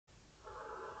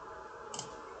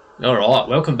Alright,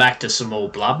 welcome back to some more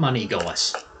blood money,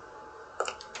 guys.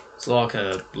 It's like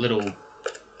a little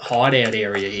hideout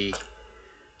area here.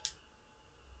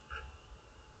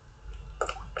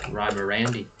 Roam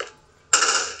around in.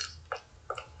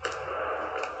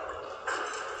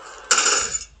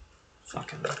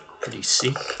 Fucking pretty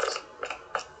sick.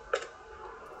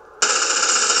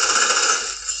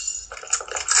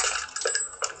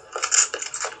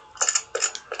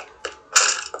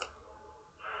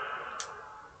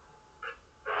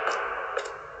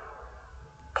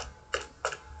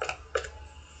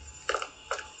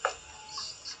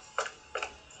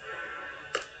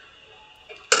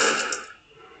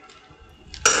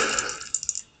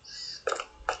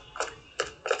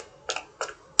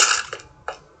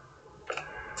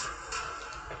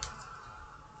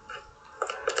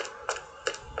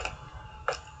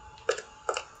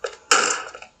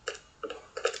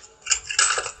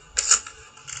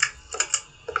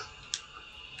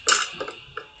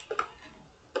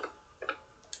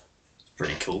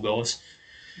 Pretty cool, guys.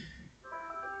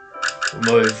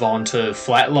 We'll move on to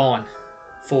Flatline,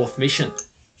 4th mission.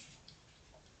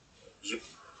 Here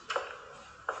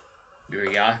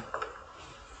we go.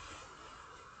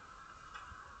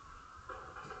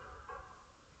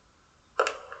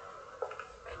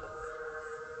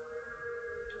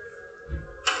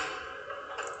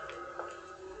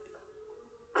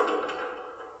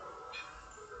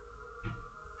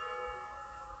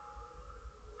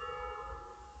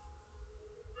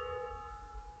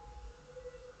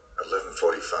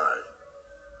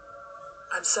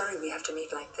 I'm sorry we have to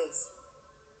meet like this.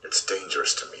 It's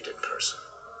dangerous to meet in person.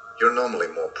 You're normally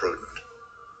more prudent.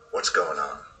 What's going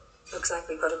on? Looks like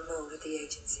we got a mole at the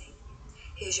agency.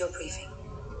 Here's your briefing.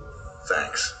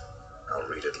 Thanks. I'll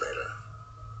read it later.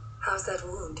 How's that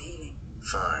wound healing?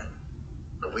 Fine.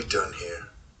 Are we done here?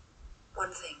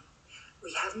 One thing.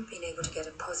 We haven't been able to get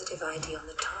a positive ID on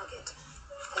the target.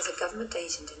 There's a government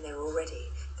agent in there already,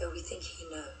 though we think he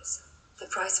knows. The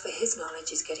price for his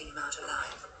knowledge is getting him out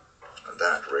alive. And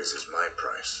that raises my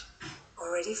price.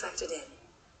 Already factored in.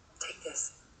 Take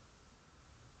this.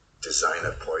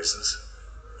 Designer poisons?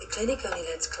 The clinic only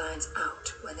lets clients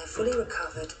out when they're fully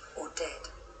recovered or dead.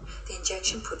 The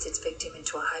injection puts its victim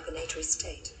into a hibernatory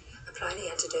state. Apply the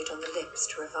antidote on the lips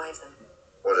to revive them.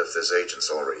 What if this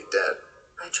agent's already dead?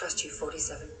 I trust you,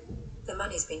 47. The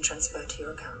money's been transferred to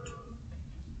your account.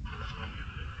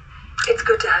 It's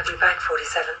good to have you back,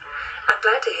 47. I'm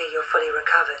glad to hear you're fully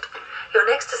recovered. Your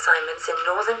next assignment's in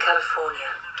Northern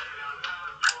California.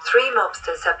 3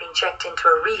 mobsters have been checked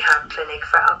into a rehab clinic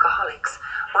for alcoholics.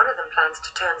 One of them plans to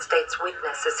turn state's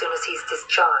witness as soon as he's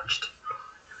discharged.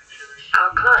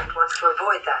 Our client wants to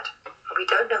avoid that, but we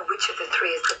don't know which of the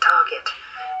 3 is the target.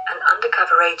 An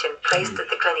undercover agent placed at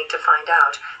the clinic to find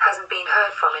out hasn't been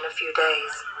heard from in a few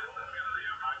days.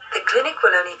 The clinic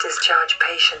will only discharge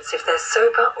patients if they're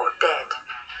sober or dead.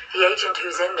 The agent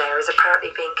who's in there is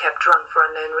apparently being kept drunk for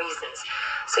unknown reasons,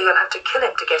 so you'll have to kill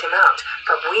him to get him out,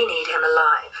 but we need him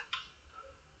alive.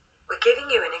 We're giving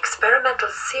you an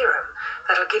experimental serum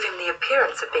that'll give him the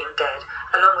appearance of being dead,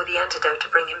 along with the antidote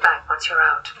to bring him back once you're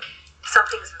out.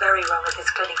 Something's very wrong with this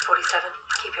clinic, 47.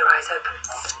 Keep your eyes open.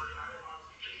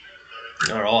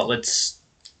 Alright, let's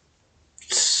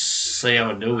see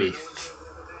how I do it.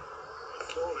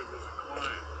 Thought he was a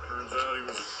client. Turns out he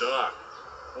was a doc.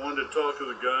 Wanted to talk to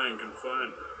the guy in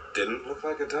confinement. Didn't look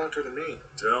like a doctor to me.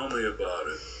 Tell me about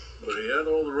it. But he had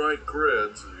all the right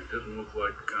creds, and he didn't look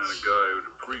like the kind of guy who'd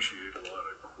appreciate a lot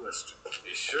of questions.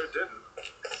 He sure didn't.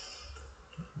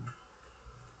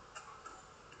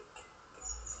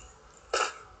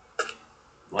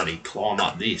 Bloody climb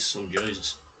up this, oh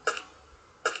Jesus.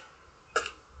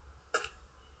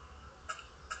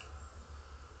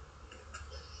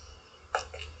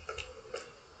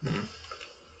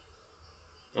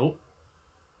 Oh.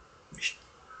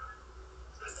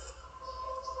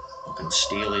 I can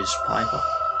steal his paper.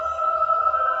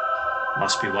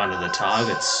 Must be one of the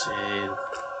targets. Yeah.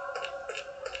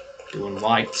 Doing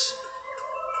weights.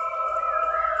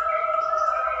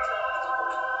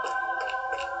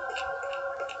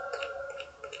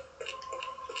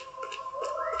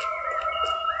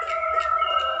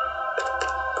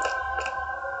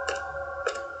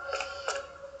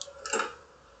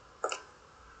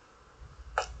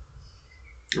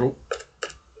 Oh.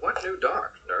 What new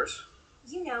doc, nurse?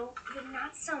 You know, the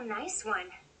not-so-nice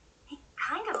one. He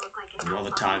kind of looked like an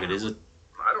Another target, is it?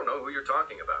 I don't know who you're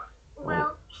talking about.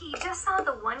 Well, he just saw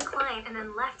the one client and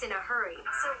then left in a hurry,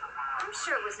 so I'm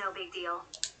sure it was no big deal.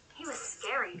 He was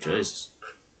scary. Jesus.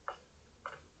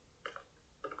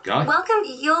 Guy? Welcome.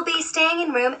 You'll be staying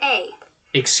in room A.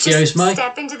 Excuse me?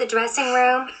 Step into the dressing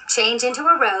room, change into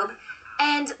a robe,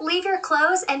 And leave your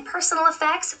clothes and personal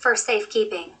effects for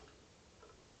safekeeping.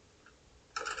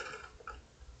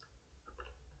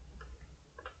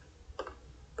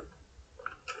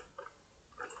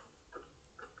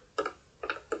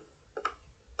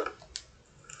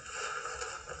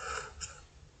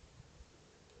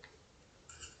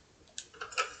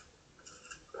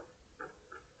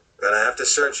 Gonna have to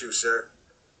search you, sir.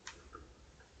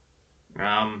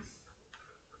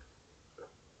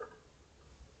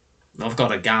 I've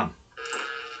got a gun.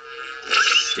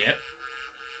 Yep.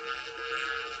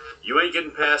 You ain't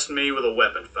getting past me with a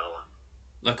weapon, fella.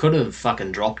 I could have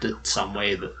fucking dropped it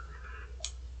somewhere, but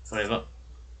whatever.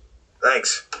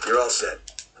 Thanks. You're all set.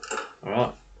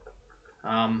 Alright.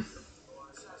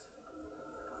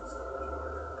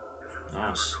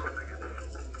 Nice.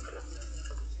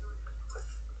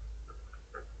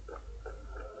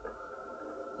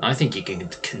 I think you can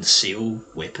conceal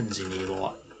weapons in here,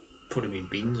 like put them in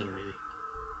bins and everything.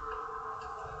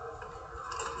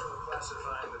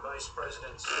 Classifying the vice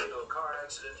president's fatal car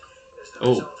accident as the Oh.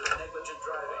 result of negligent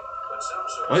driving, but some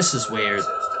sources Well, this is where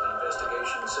access to the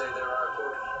investigation say there are,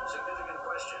 quote, significant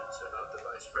questions about the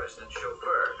vice president's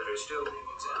chauffeur that are still being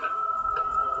examined.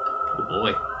 oh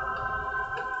boy.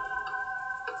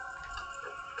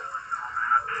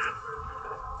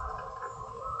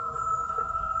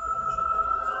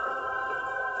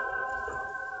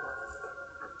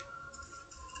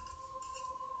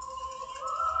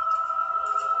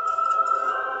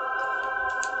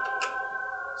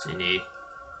 It's in here.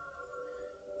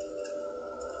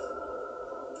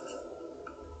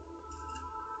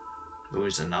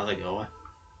 There's another guy.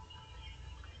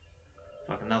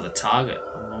 Like another target.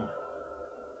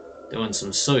 Oh, doing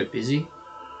some soup, is he?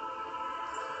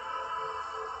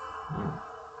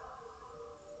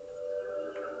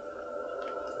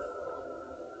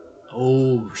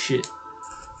 Oh shit.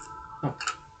 Oh.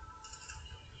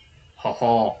 Ha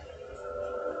ha.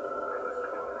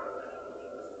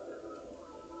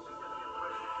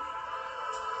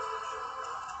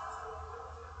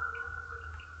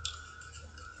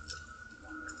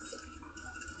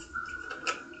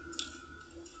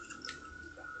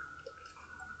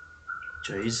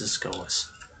 Jesus,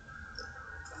 guys.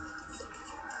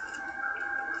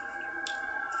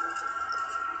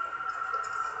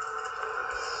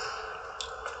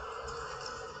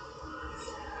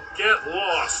 Get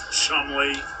lost,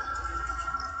 Chumley.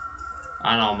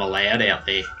 I know I'm allowed out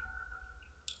there.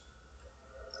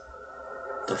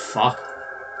 The fuck?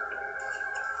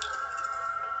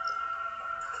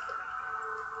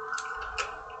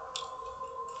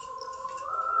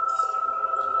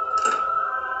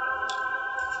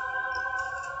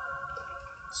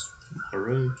 It's my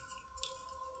room.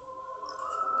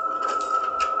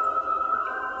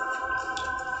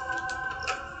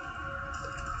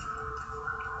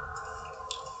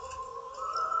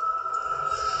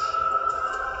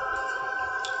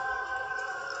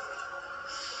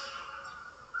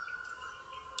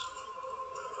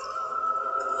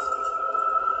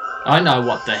 I know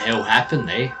what the hell happened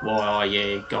there, why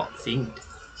I got thinged.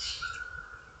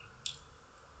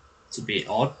 It's a bit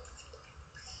odd.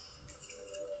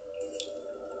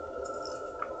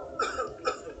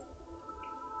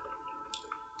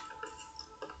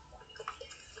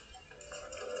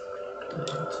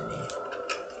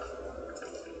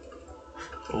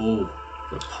 Oh,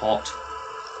 the pot.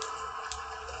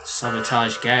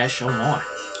 Sabotage gash, oh my.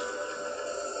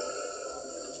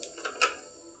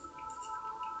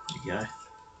 There you go.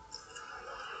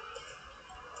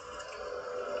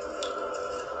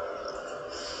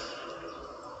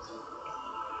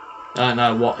 I don't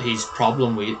know what his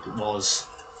problem with was.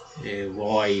 Yeah,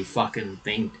 why he fucking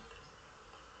thinged.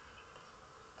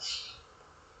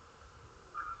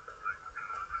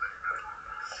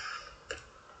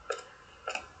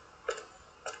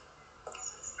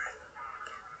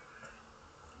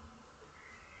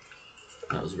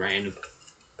 That was random.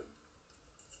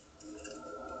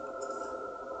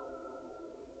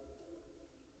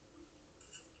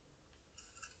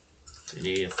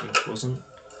 Yeah, I think, wasn't it?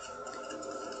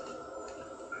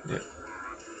 Yep.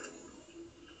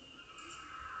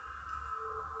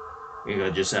 I think I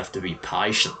just have to be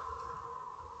patient.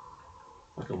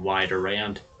 I can wait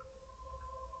around.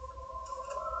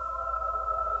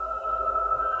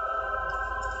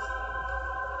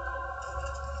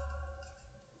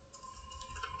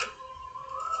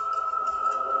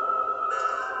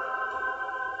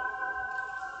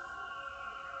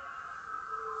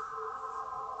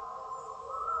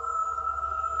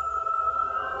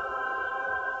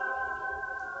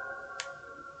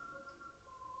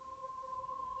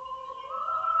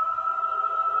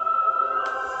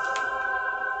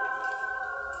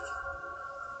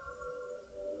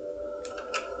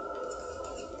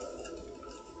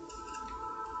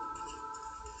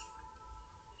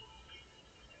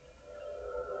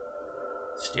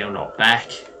 Still not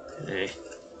back. Yeah.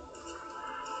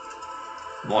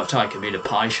 Might take a bit of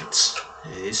patience.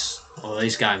 Yes. Well,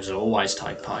 these games will always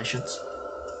take patience.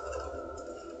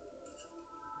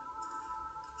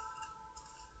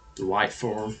 To wait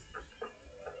for them.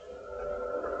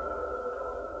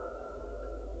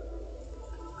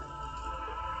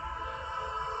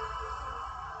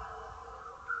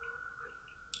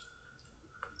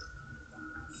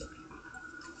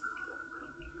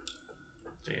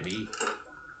 Steady.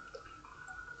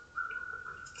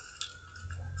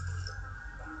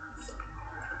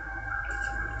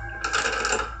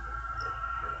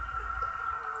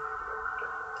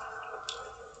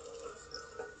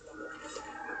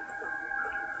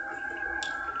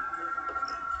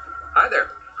 Hi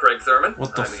there, Craig Thurman.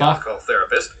 What the I'm the fuck? on-call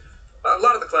therapist. A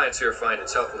lot of the clients here find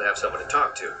it's helpful to have someone to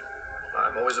talk to.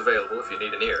 I'm always available if you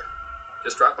need an ear.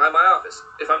 Just drop by my office.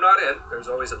 If I'm not in, there's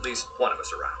always at least one of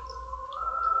us around.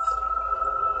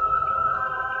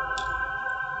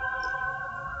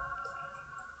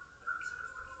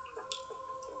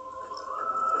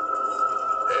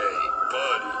 Hey,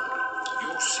 buddy,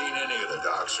 you seen any of the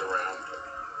docs around?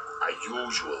 I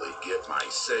usually get my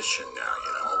session now,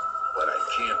 you know, but I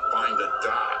can't find a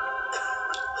doc.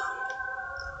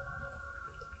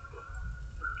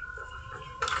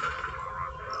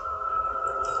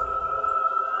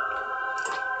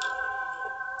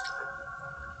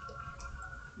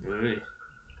 Really?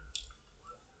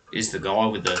 Is the guy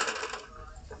with the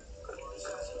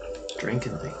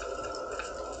drinking thing.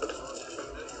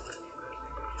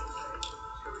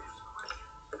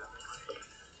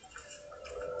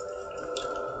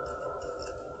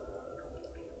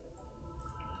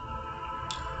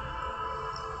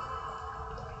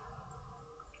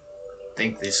 I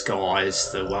think this guy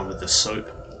is the one with the suit,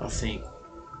 I think.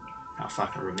 I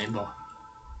fucking remember.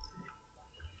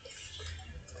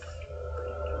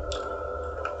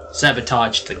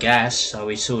 Sabotaged the gas so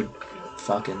he should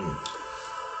fucking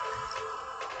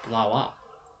blow up.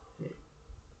 Yeah.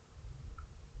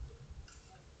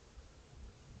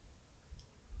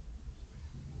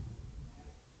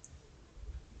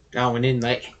 Going in,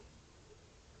 mate.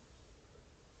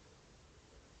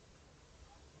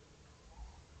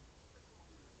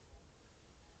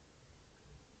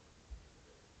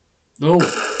 Oh,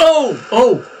 oh,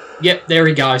 oh! Yep, there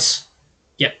he goes.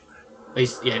 Yep,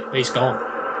 he's gone.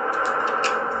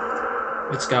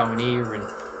 Let's go in here and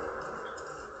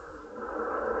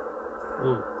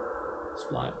oh, it's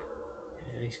like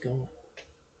yeah, he's gone.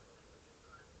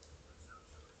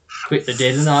 Quit the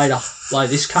detonator. Blow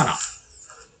this cunt up.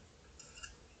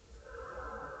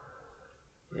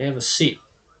 Yeah, have a sip.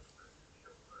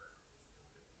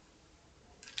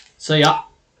 See ya.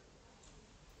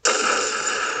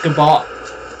 Goodbye.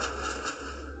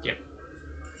 Yep.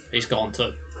 He's gone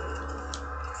too.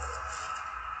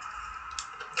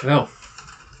 Well.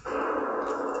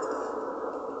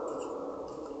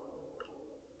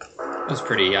 That's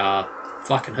pretty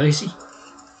fucking easy.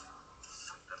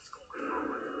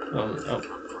 Oh,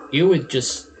 you would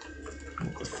just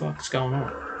what the fuck's going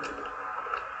on?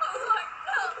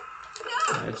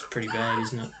 That's pretty bad,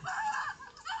 isn't it?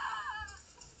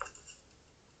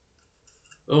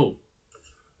 Oh,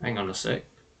 hang on a sec.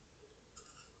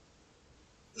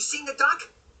 You seen the doc?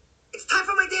 It's time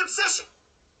for my damn session.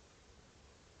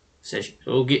 Session.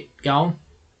 We'll get going.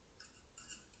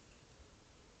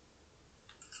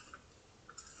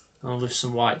 I'll lift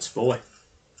some weights, boy.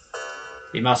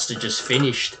 He must have just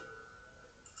finished.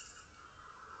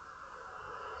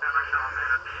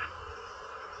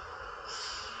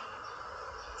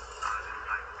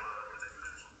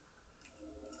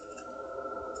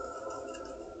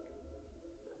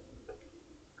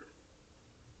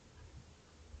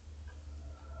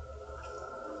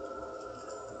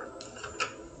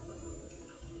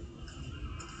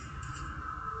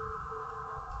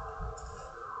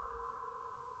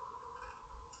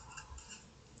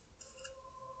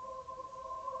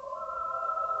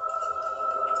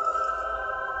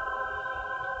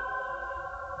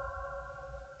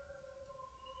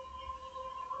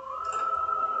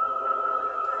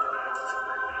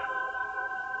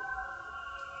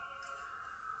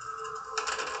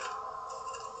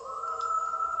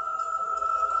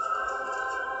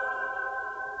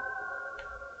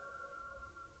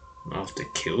 I'll have to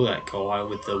kill that guy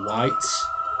with the weights.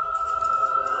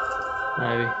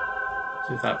 Maybe.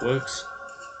 See if that works.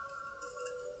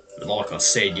 But like I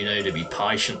said, you need to be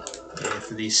patient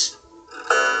for this.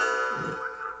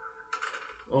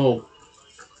 Oh.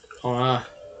 Oh no.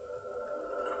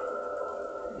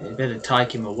 You better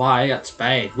take him away, that's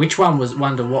bad. Which one was,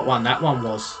 wonder what one that one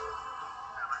was.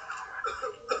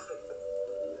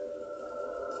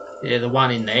 Yeah, the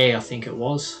one in there, I think it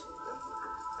was.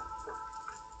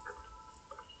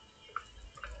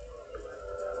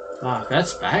 Fuck,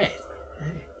 that's bad.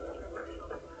 Yeah.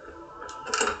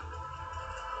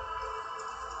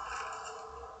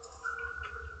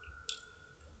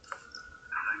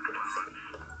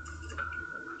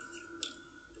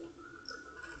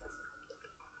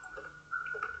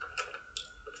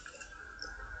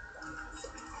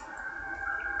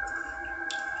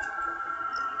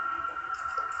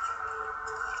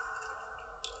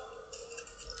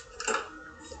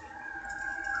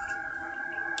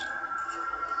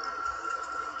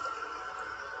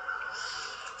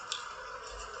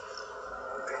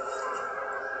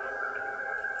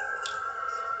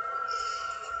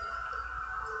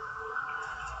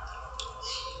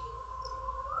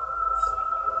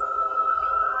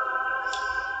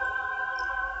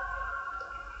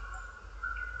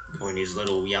 Doing his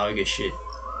little yoga shit.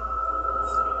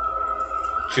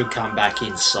 Should come back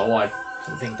inside.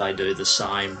 I think they do the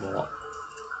same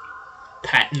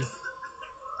pattern.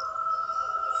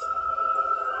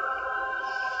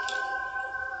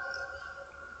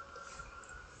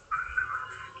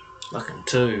 Fucking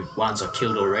two ones I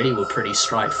killed already were pretty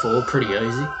straightforward, pretty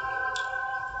easy.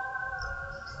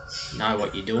 Know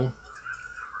what you're doing.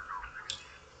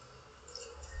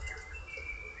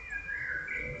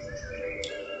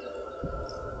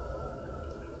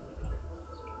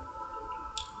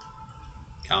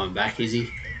 Coming back, is he?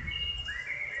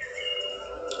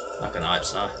 Fucking hope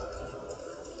so.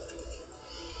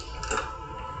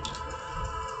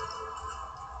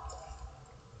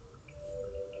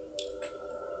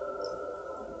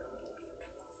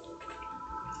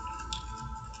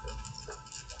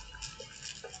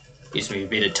 Gives me a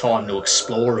bit of time to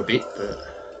explore a bit, but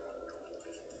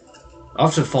I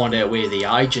have to find out where the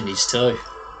agent is too.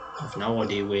 I have no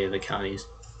idea where the cunt is.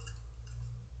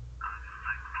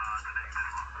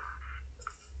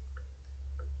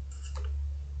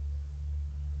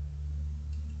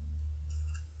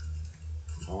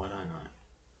 Oh, I don't know.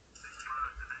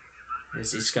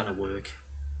 Is this gonna work?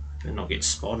 And not get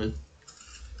spotted.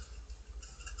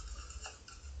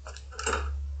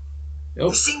 Oh,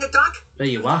 You seen the doc? there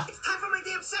you are. It's time for my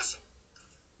damn session.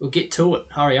 We'll get to it.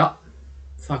 Hurry up.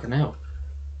 Fucking hell.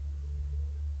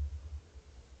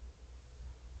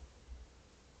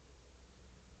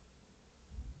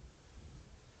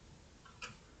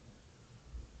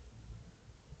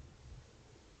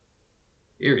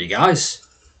 Here he goes.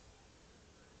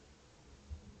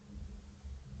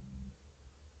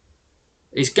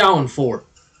 He's going for it.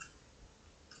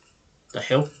 The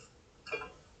hell?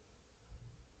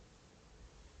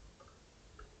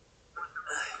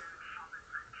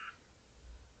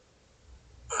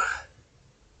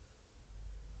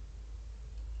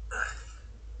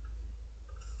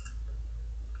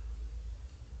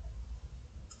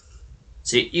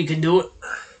 See, you can do it.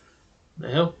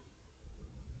 The hell?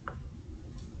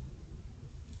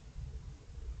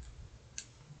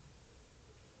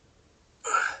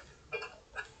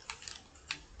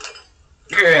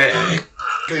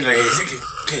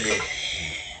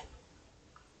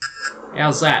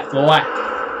 How's that, boy?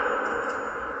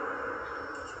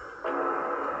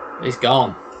 He's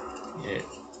gone. Yeah,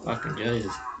 fucking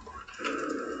Jesus.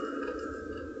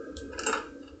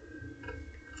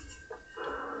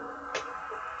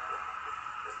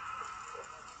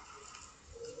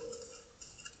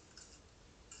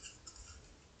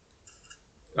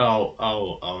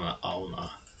 Oh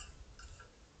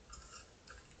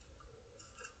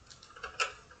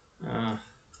no.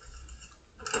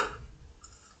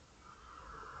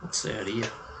 What's out here?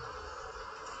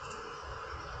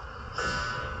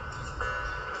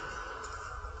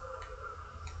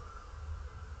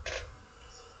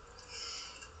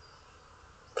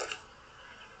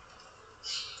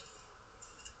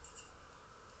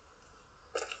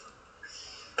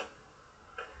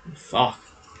 Fuck.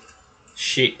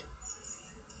 Shit.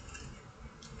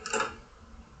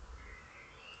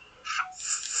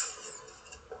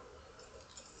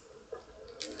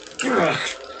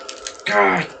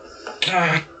 God.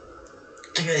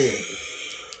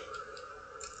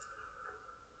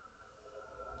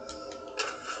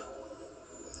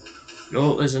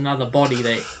 Oh, there's another body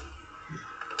there.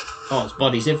 Oh, there's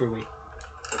bodies everywhere.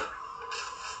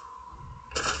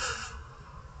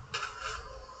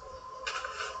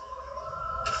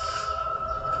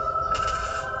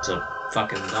 It's a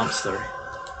fucking dumpster.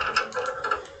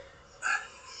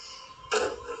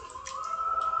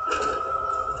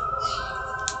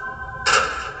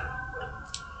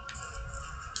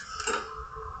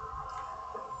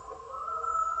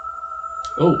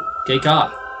 Oh, key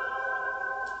card.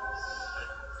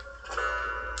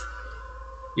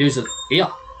 Use it. Here.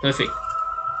 Perfect.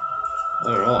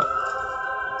 Alright.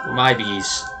 Well, maybe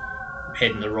he's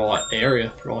heading the right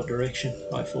area, right direction,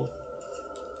 hopefully.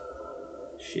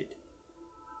 Shit.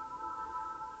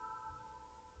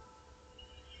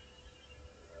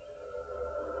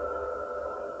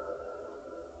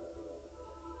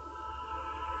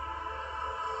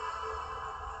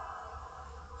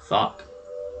 Fuck.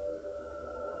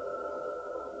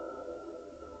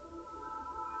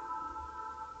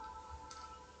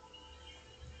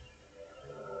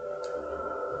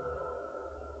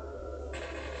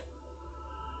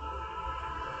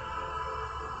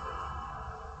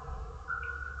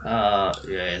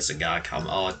 Yeah, there's a guy coming.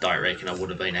 Oh, I don't reckon I would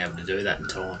have been able to do that in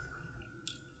time.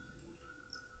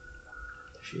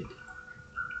 Shit.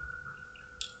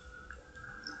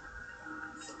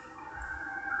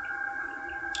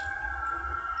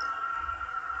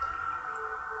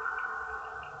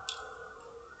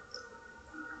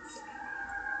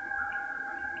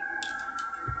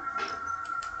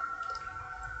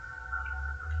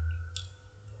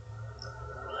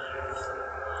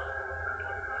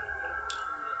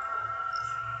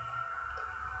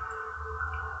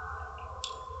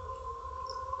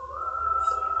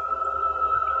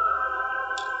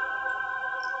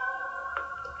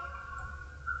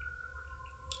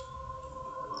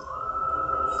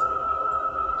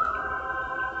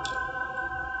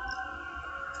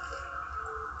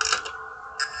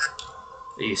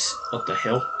 Yes, what the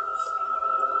hell?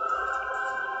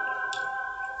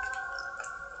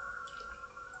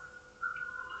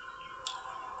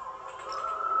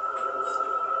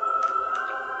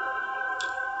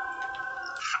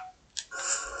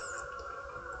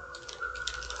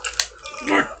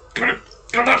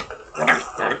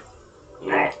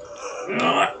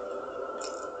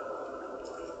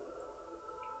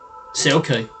 Cell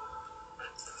key.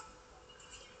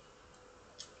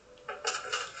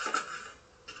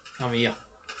 Come here.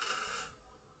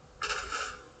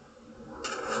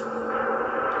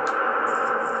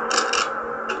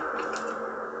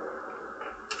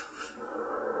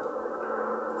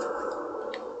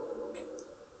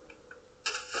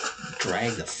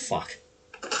 Drag the fuck.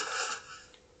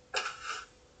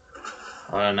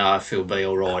 I don't know if he'll be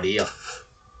alright here.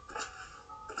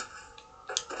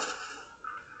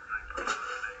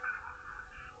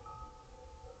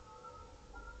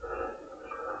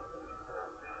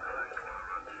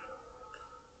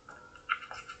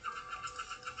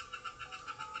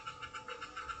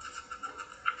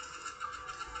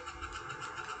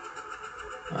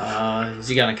 Is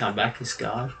he going to come back, this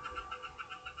guy?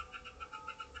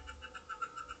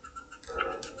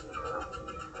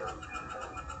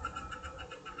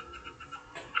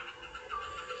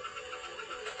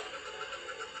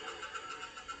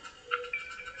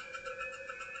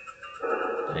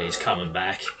 He's coming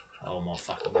back. Oh my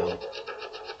fucking god.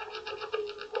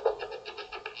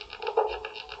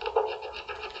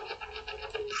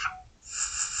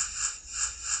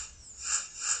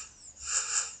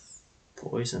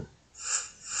 Poison.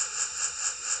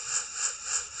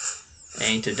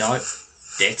 Antidote.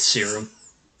 Death serum.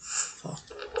 Fuck.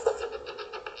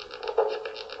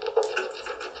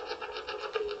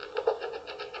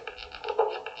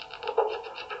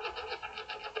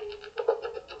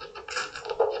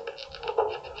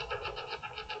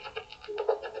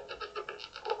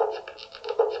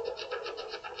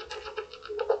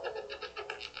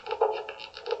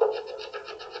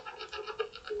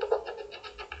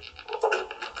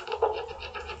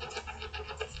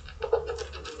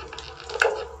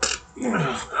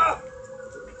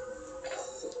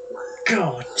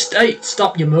 God,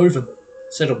 stop your moving.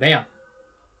 Settle down.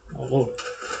 Oh Lord.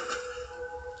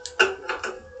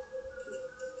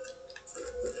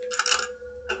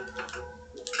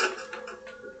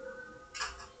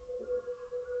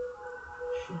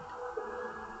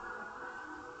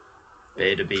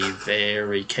 Better be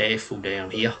very careful down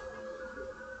here.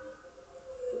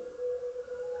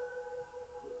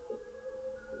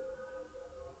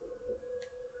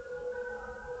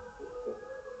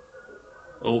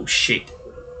 Oh shit.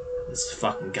 There's a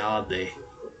fucking guard there.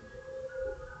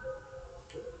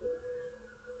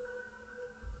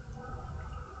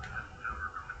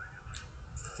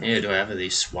 Yeah, do I have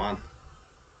this one?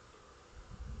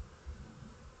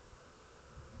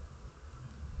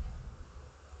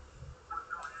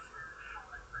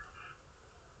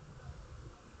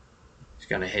 He's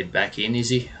gonna head back in, is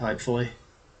he? Hopefully.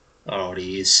 Oh,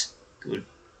 he is. Good.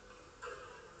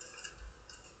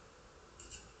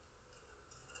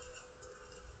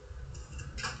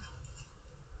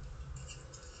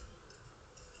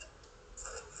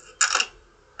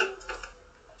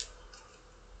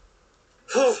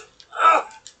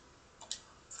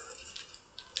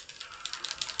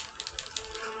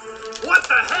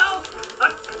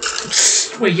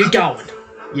 Where you going?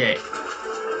 Yeah.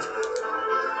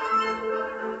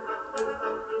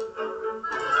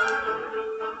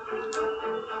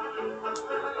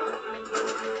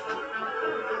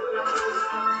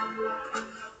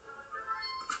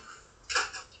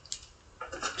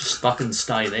 Just fucking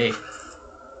stay there.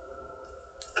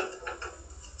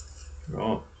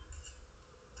 Right.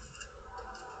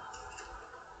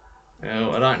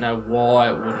 Well, I don't know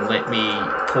why it wouldn't let me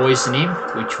poison him,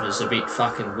 which was a bit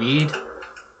fucking weird.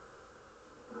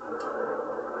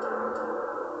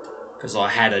 Because I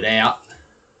had it out.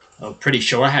 I'm pretty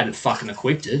sure I had it fucking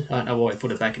equipped. I don't know why he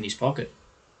put it back in his pocket.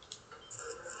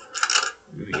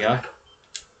 Here we go.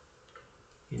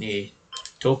 In here.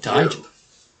 Talk to Agent.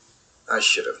 I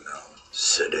should have known.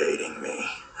 Sedating me.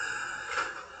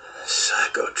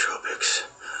 Psychotropics.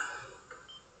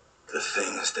 The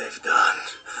things they've done.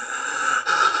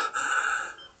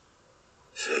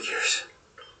 Figures.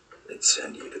 They'd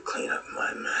send you to clean up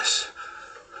my mess.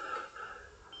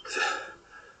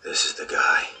 This is the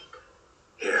guy.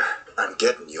 Here. I'm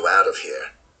getting you out of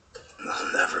here.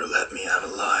 They'll never let me out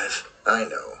alive. I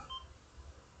know.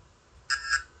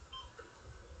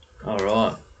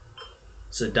 Alright.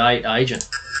 Sedate Agent.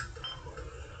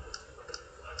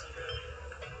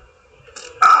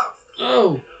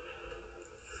 Oh!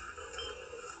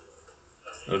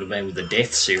 That would have been with the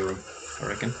death serum, I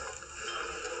reckon.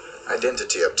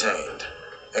 Identity obtained.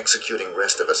 Executing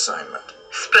rest of assignment.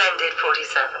 Splendid,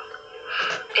 47.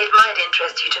 It might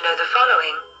interest you to know the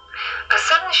following. A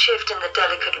sudden shift in the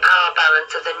delicate power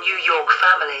balance of the New York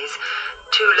families.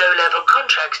 2 low-level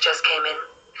contracts just came in.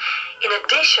 In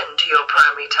addition to your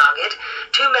primary target,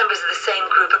 2 members of the same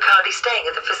group are currently staying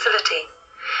at the facility.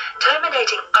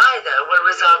 Terminating either will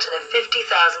result in a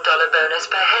 $50,000 bonus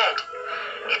per head.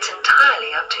 It's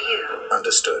entirely up to you.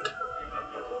 Understood.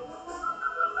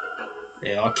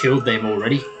 Yeah, I killed them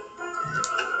already.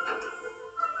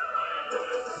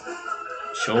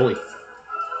 Surely.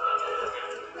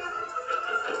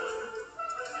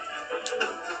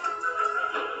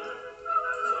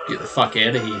 Get the fuck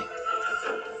out of here.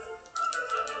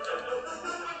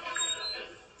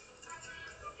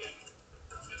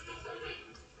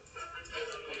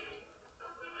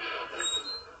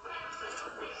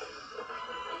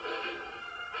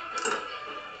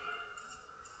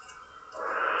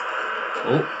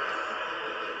 Oh.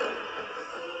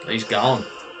 He's gone.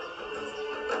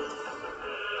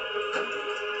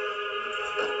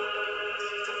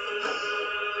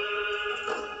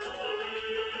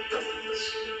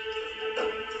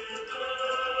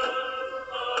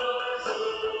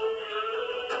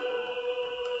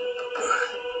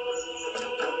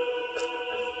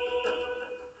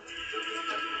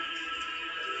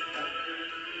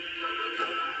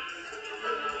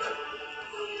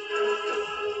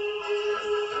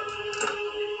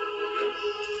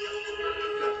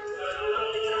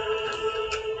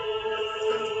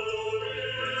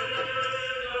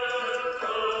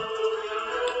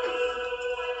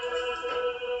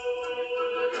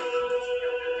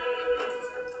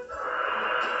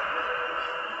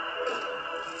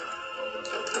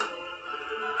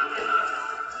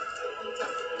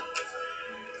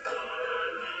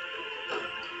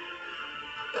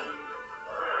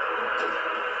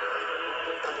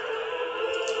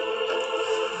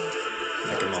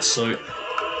 Making my suit.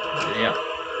 Yeah.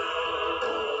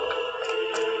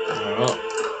 Alright.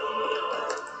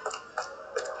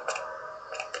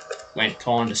 Went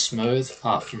kinda smooth,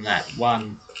 apart from that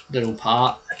one little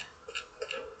part.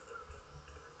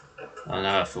 I don't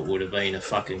know if it would have been a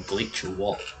fucking glitch or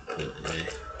what, but yeah.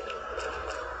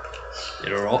 It's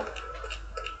alright.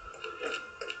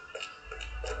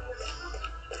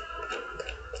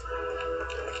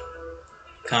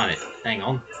 Can't it? Hang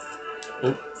on.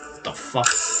 Oh, what the fuck?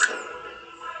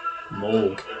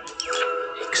 Morgue.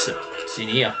 Exit. It's in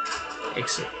here.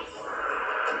 Exit.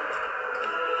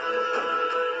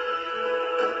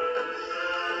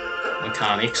 I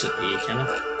can't exit here, can I?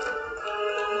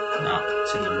 No,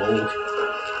 it's in the morgue.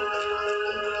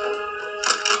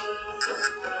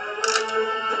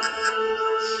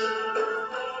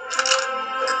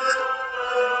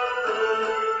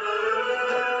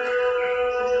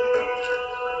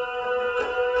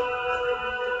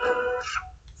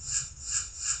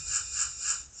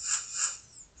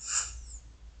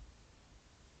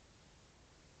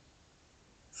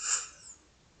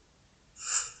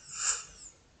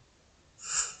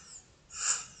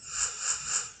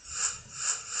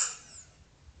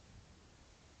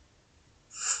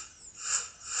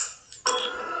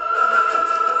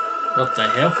 What the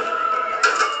hell?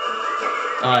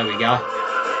 Oh, there we go.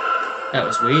 That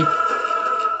was weird.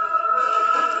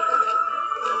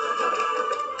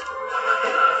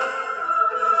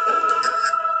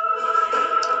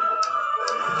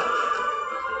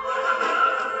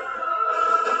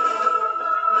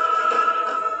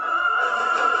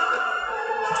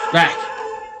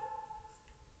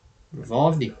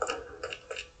 Revived him.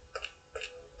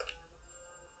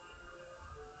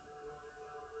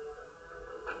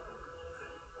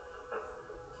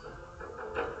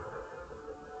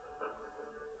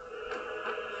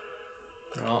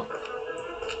 Right.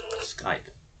 Escape.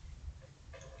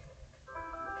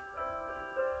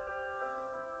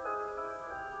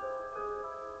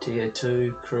 Tier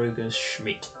 2, Kruger,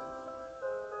 Schmidt.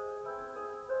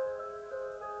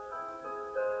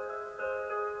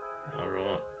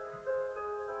 Alright.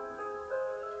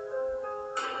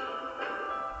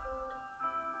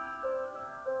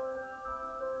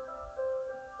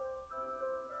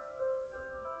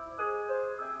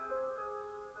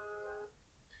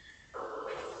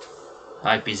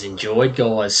 Hope he's enjoyed,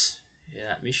 guys,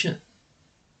 that mission.